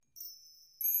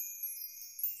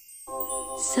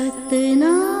सतनाम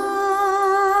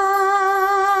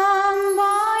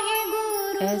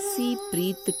वाहेगुरु। ऐसी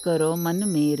प्रीत करो मन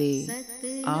मेरे,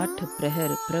 8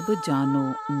 प्रहर प्रभ जानो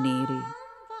नेरे।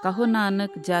 कहो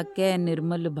नानक जाकै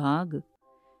निर्मल भाग,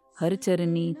 हर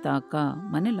चरनी ताका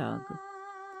मन लाग।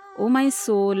 O my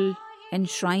soul,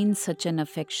 enshrine such an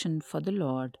affection for the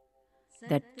Lord,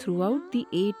 that throughout the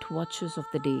 8 watches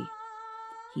of the day,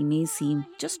 He may seem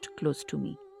just close to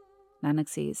me. Nanak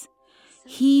says,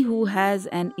 he who has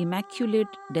an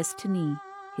immaculate destiny,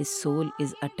 his soul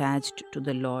is attached to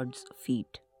the Lord's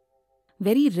feet.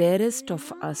 Very rarest of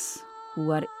us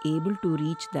who are able to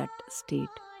reach that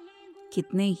state.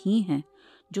 कितने ही हैं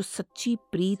जो सच्ची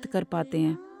प्रीत कर पाते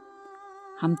हैं।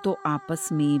 हम तो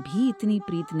आपस में भी इतनी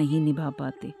प्रीत नहीं निभा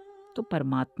पाते, तो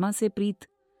परमात्मा से प्रीत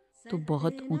तो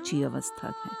बहुत ऊंची अवस्था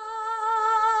है।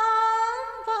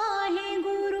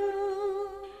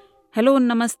 Hello,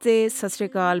 namaste, sat sri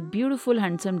akal, beautiful,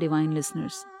 handsome, divine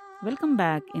listeners. Welcome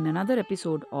back in another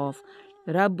episode of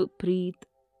RUBPREET,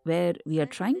 where we are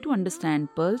trying to understand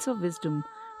pearls of wisdom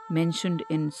mentioned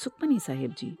in Sukhmani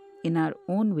Sahib ji in our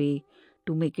own way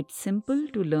to make it simple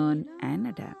to learn and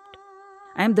adapt.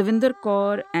 I am Davinder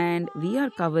Kaur and we are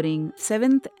covering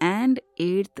 7th and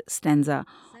 8th stanza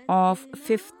of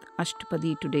 5th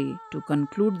Ashtapadi today to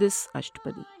conclude this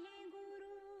Ashtapadi.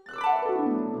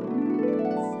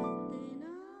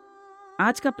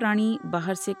 आज का प्राणी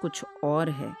बाहर से कुछ और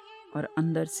है और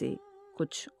अंदर से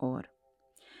कुछ और।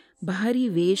 बाहरी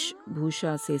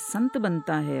वेशभूषा से संत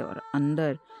बनता है और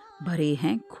अंदर भरे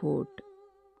हैं खोट।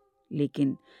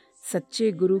 लेकिन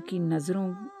सच्चे गुरु की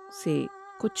नजरों से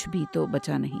कुछ भी तो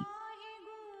बचा नहीं।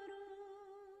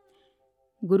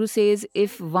 गुरु says,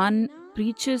 if one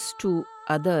preaches to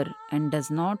other and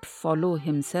does not follow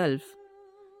himself,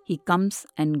 he comes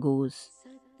and goes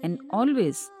and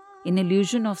always in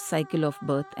illusion of cycle of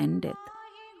birth and death.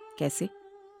 कैसे?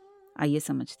 आइए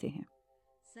समझते हैं।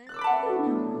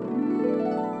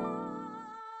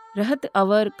 रहत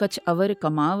अवर कछ अवर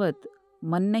कमावत,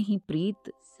 मन नहीं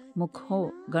प्रीत मुख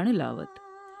हो गण लावत।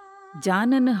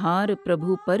 जानन हार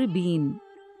प्रभु पर बीन,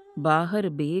 बाहर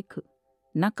बेख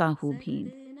न काहू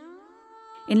भीन।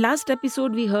 In last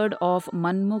episode we heard of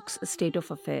Manmukh's state of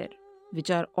affair,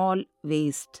 which are all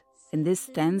waste. In this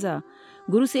stanza,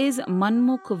 Guru says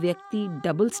मनमुख व्यक्ति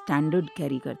डबल स्टैंडर्ड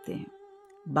कैरी करते हैं।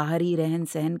 बाहरी रहन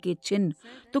सहन के चिन्ह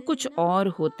तो कुछ और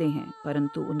होते हैं,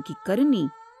 परंतु उनकी करनी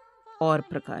और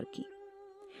प्रकार की।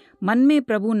 मन में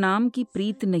प्रभु नाम की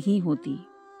प्रीत नहीं होती,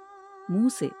 मुंह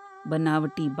से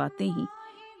बनावटी बातें ही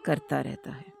करता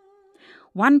रहता है।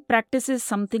 One practices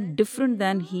something different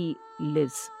than he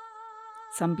lives.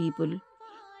 Some people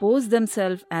pose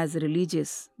themselves as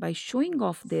religious by showing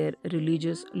off their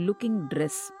religious looking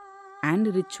dress and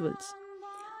rituals.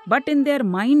 But in their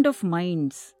mind of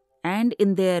minds and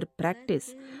in their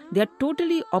practice, they are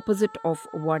totally opposite of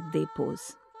what they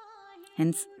pose.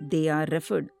 Hence, they are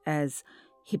referred as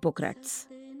hypocrites.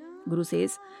 Guru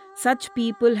says, such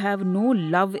people have no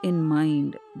love in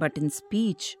mind, but in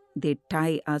speech they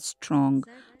tie a strong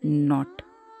knot.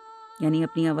 यानी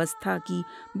अपनी अवस्था की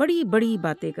बड़ी बड़ी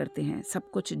बातें करते हैं। सब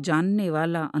कुछ जानने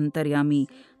वाला अंतर्यामी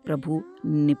प्रभु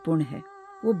निपुण है।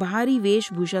 वो बाहरी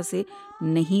वेशभूषा से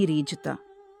नहीं रीझता।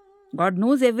 God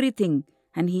knows everything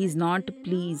and he is not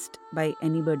pleased by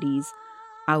anybody's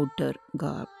outer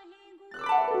garb.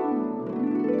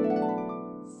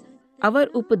 अवर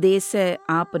उपदेश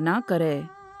आप ना करे,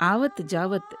 आवत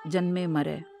जावत जन्मे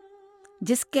मरे।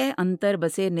 जिसके अंतर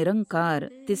बसे निरंकार,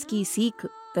 तिसकी सीख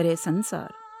करे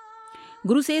संसार।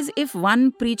 Guru says, if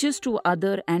one preaches to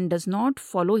other and does not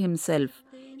follow himself,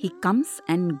 he comes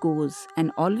and goes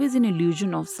and always in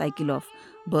illusion of cycle of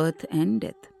birth and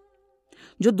death.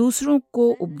 जो दूसरों को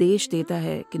उपदेश देता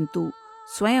है किंतु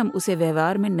स्वयं उसे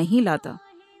व्यवहार में नहीं लाता,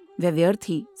 वह व्यर्थ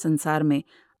ही संसार में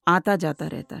आता जाता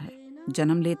रहता है,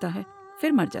 जन्म लेता है,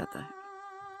 फिर मर जाता है।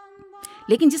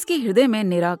 लेकिन जिसके हृदय में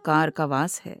निराकार का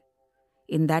वास है,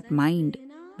 in that mind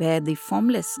where the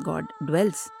formless God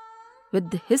dwells,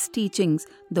 with his teachings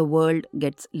the world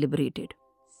gets liberated.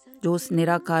 जो उस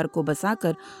निराकार को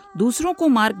बसाकर दूसरों को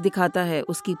मार्ग दिखाता है,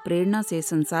 उसकी प्रेरणा से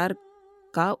संसार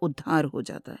का उद्धार हो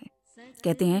जाता है।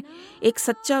 कहते हैं, एक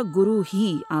सच्चा गुरु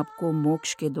ही आपको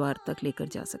मोक्ष के द्वार तक लेकर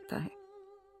जा सकता है।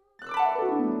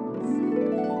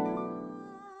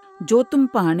 जो तुम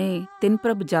पाने तिन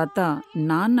प्रभ जाता,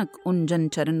 नानक उन जन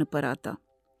चरण पर आता।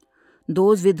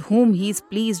 Those with whom he is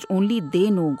pleased, only they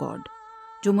know God.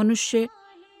 जो मनुष्य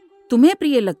तुम्हें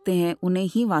प्रिय लगते हैं, उन्हें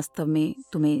ही वास्तव में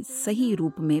तुम्हें सही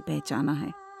रूप में पहचाना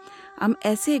है। हम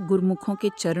ऐसे गुरमुखों के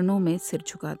चरणों में सिर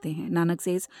झुकाते हैं। नानक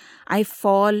सेज, आई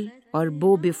फॉल और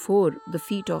bow before the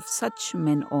feet of such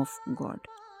men of God.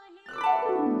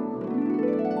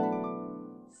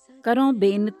 करो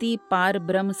बेनती पार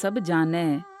ब्रह्म सब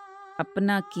जाने,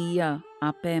 अपना किया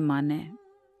आपे माने।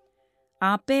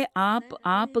 आपे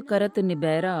आप करत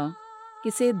निबेरा,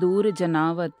 किसे दूर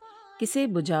जनावत किसे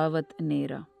बुझावत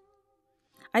नेरा।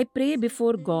 I pray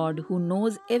before God who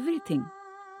knows everything.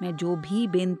 मैं जो भी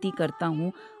बेनती करता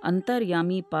हूँ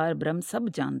अंतर्यामी पार ब्रह्म सब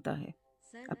जानता है।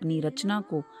 अपनी रचना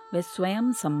को वह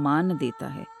स्वयं सम्मान देता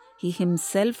है। He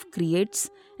himself creates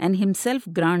and himself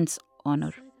grants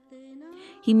honor.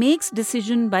 He makes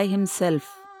decision by himself.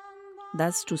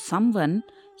 Thus to someone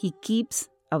he keeps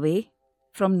away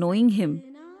from knowing him,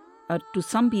 or to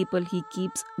some people he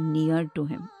keeps near to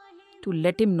him to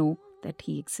let him know that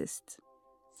he exists.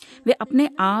 वह अपने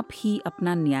आप ही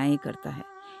अपना न्याय करता है।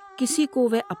 किसी को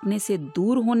वह अपने से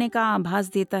दूर होने का आभास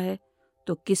देता है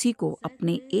तो किसी को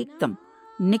अपने एकदम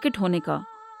निकट होने का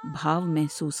भाव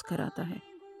महसूस कराता है।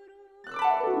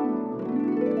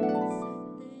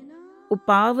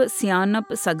 उपाव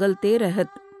सियानप सगलते रहत,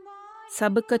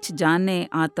 सब कछ जाने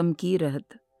आत्म की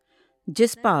रहत।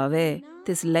 जिस भावे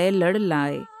तिस लय लड़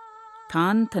लाए,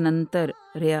 थान थनंतर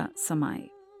रया समाए।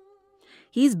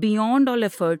 He is beyond all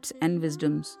efforts and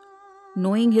wisdoms.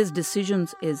 Knowing his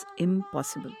decisions is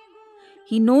impossible.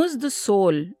 He knows the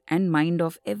soul and mind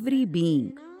of every being.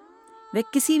 वह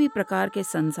किसी भी प्रकार के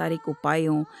सांसारिक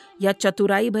उपायों या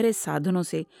चतुराई भरे साधनों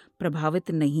से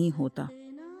प्रभावित नहीं होता।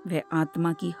 वह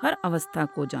आत्मा की हर अवस्था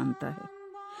को जानता है।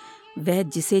 वह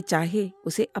जिसे चाहे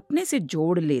उसे अपने से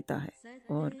जोड़ लेता है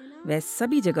और वह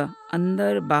सभी जगह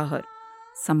अंदर बाहर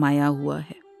समाया हुआ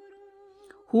है।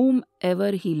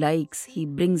 Whomever he likes, he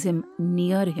brings him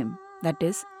near him. That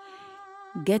is,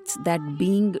 gets that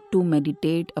being to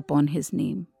meditate upon his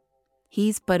name. He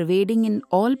is pervading in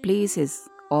all places,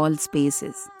 all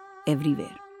spaces,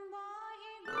 everywhere.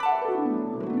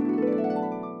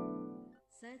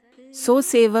 सो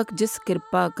सेवक जिस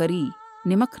कृपा करी,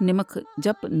 निमक निमक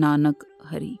जप नानक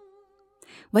हरि।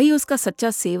 वही उसका सच्चा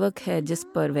सेवक है जिस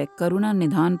पर वह करुणा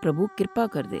निधान प्रभु कृपा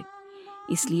कर दे।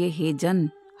 इसलिए हे जन,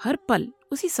 हर पल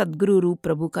उसी सद्गुरु रूप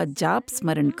प्रभु का जाप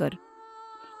स्मरण कर।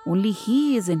 Only he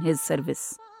is in his service,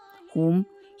 whom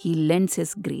he lends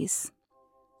his grace.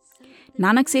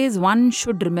 Nanak says one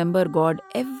should remember God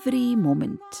every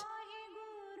moment.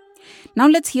 Now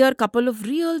let's hear a couple of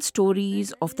real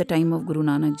stories of the time of Guru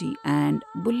Nanak Ji and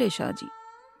Bulle Shah Ji,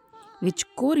 which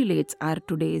correlates our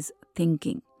today's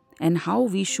thinking and how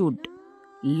we should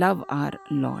love our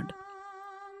Lord.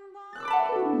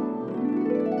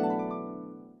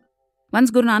 Once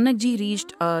Guru Nanak Ji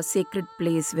reached a sacred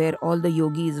place where all the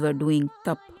yogis were doing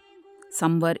tap.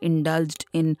 Some were indulged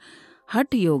in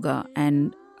Hatha yoga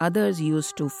and others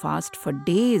used to fast for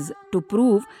days to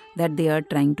prove that they are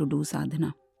trying to do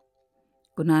sadhana.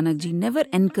 Guru Nanak Ji never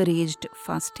encouraged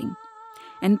fasting,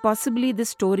 and possibly this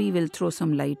story will throw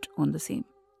some light on the same.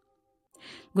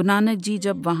 Guru Nanak Ji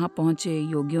जब वहाँ पहुँचे,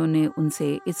 योगियों ने उनसे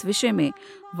इस विषय में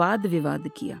वाद विवाद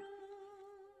किया।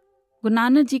 गुरु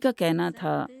नानक जी का कहना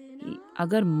था कि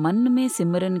अगर मन में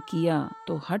सिमरन किया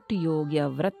तो हठ योग या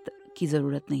व्रत की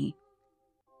जरूरत नहीं।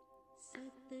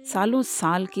 सालों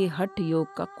साल के हठ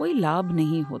योग का कोई लाभ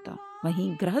नहीं होता।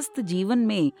 वहीं गृहस्थ जीवन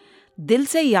में दिल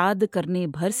से याद करने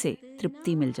भर से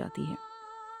तृप्ति मिल जाती है।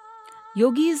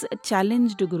 Yogis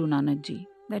challenged Guru Nanak Ji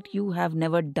that you have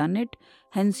never done it,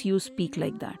 hence you speak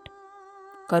like that.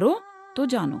 करो तो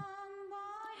जानो।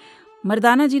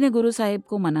 मर्दाना जी ने गुरु साहिब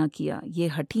को मना किया, ये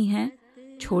हठी हैं,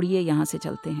 छोड़िए, यहाँ से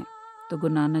चलते हैं। तो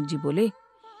गुरु नानक जी बोले,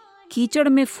 कीचड़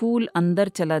में फूल अंदर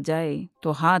चला जाए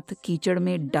तो हाथ कीचड़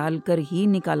में डालकर ही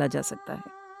निकाला जा सकता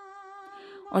है।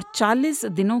 और 40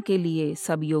 दिनों के लिए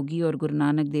सब योगी और गुरु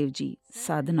नानक देव जी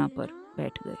साधना पर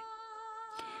बैठ गए।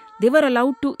 They were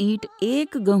allowed to eat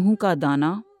 1 गेहूं का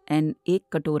दाना and 1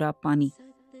 कटोरा पानी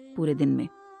पूरे दिन में।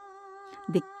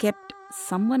 They kept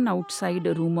someone outside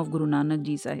a room of Guru Nanak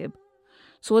Ji Sahib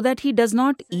so that he does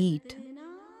not eat.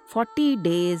 40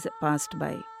 days passed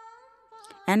by,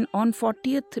 and on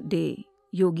 40th day,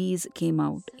 yogis came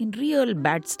out in real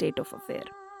bad state of affair.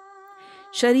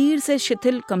 शरीर से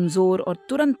शिथिल, कमजोर और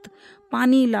तुरंत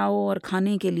पानी लाओ और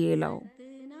खाने के लिए लाओ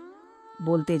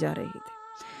बोलते जा रहे थे।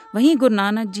 वहीं Guru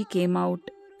Nanak ji came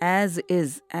out as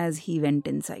is as he went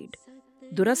inside.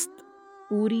 दुरस्त,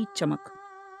 पूरी चमक।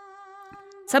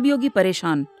 सब योगी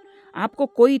परेशान, आपको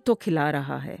कोई तो खिला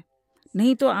रहा है,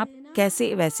 नहीं तो आप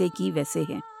कैसे वैसे की वैसे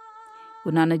हैं।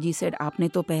 गुरु नानक जी said, आपने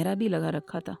तो पहरा भी लगा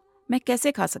रखा था, मैं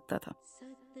कैसे खा सकता था।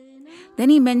 Then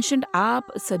he mentioned,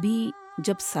 आप सभी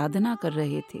जब साधना कर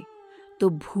रहे थे तो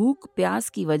भूख प्यास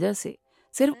की वजह से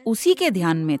सिर्फ उसी के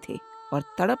ध्यान में थे और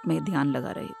तड़प में ध्यान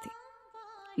लगा रहे थे,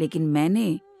 लेकिन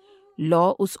मैंने लौ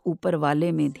उस ऊपर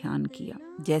वाले में ध्यान किया।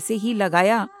 जैसे ही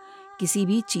लगाया, किसी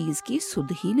भी चीज की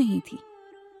सुध ही नहीं थी।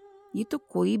 ये तो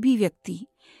कोई भी व्यक्ति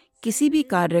किसी भी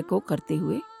कार्य को करते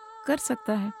हुए कर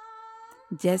सकता है।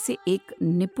 जैसे एक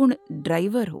निपुण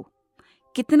ड्राइवर हो,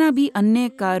 कितना भी अन्य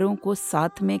कार्यों को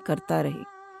साथ में करता रहे,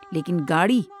 लेकिन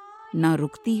गाड़ी ना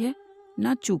रुकती है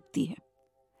ना चूकती है,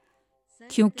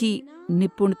 क्योंकि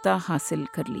निपुणता हासिल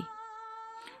कर ली।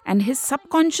 And his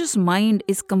subconscious mind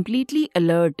is completely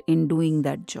alert in doing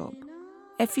that job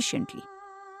efficiently.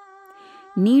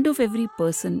 Need of every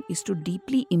person is to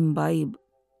deeply imbibe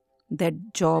that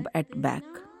job at back,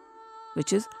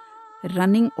 which is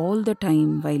running all the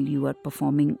time while you are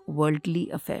performing worldly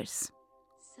affairs.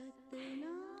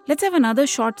 Let's have another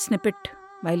short snippet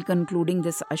while concluding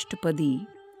this Ashtapadi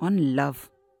on love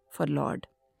for Lord,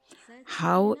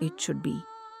 how it should be.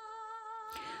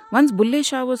 Once Bulle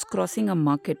Shah was crossing a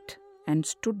market and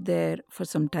stood there for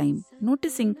some time,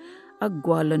 noticing a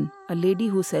gwalan, a lady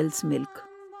who sells milk.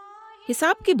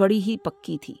 हिसाब की बड़ी ही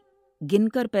पक्की थी,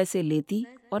 गिनकर पैसे लेती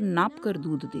और नाप कर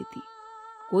दूध देती,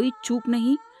 कोई चूक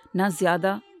नहीं, ना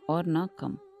ज्यादा और ना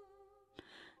कम।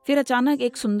 फिर अचानक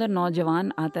एक सुंदर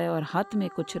नौजवान आता है और हाथ में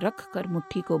कुछ रख कर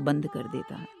मुट्ठी को बंद कर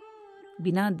देता है।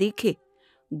 बिना देखे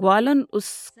ग्वालन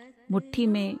उस मुट्ठी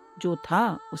में जो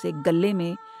था उसे गले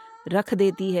में रख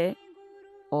देती है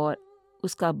और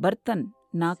उसका बर्तन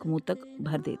नाक मुंह तक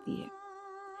भर देती है।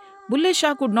 Bulleh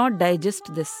Shah could not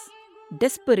digest this.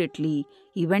 Desperately,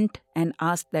 he went and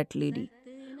asked that lady,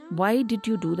 "Why did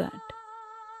you do that?"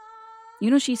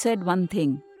 She said one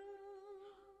thing.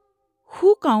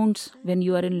 Who counts when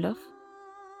you are in love?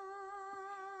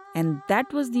 And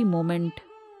that was the moment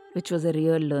which was a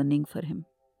real learning for him.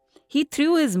 He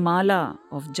threw his mala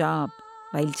of jap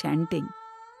while chanting,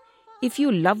 "If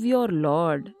you love your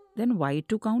Lord, then why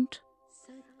to count?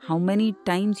 How many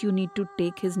times you need to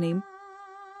take his name?"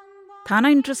 था ना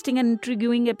interesting and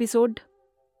intriguing episode?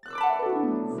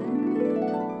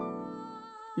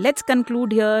 Let's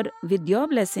conclude here with your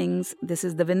blessings. This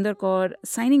is Davinder Kaur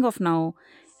signing off now,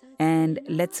 and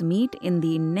let's meet in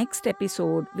the next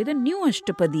episode with a new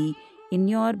Ashtapadi in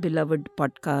your beloved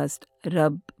podcast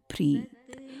RUBPREET.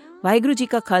 Waheguru ji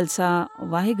का खालसा,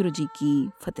 वाहिगुरु जी की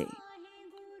फतेह।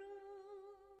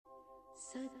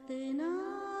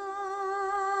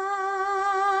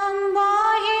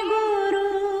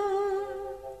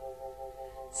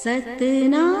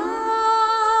 सतनाम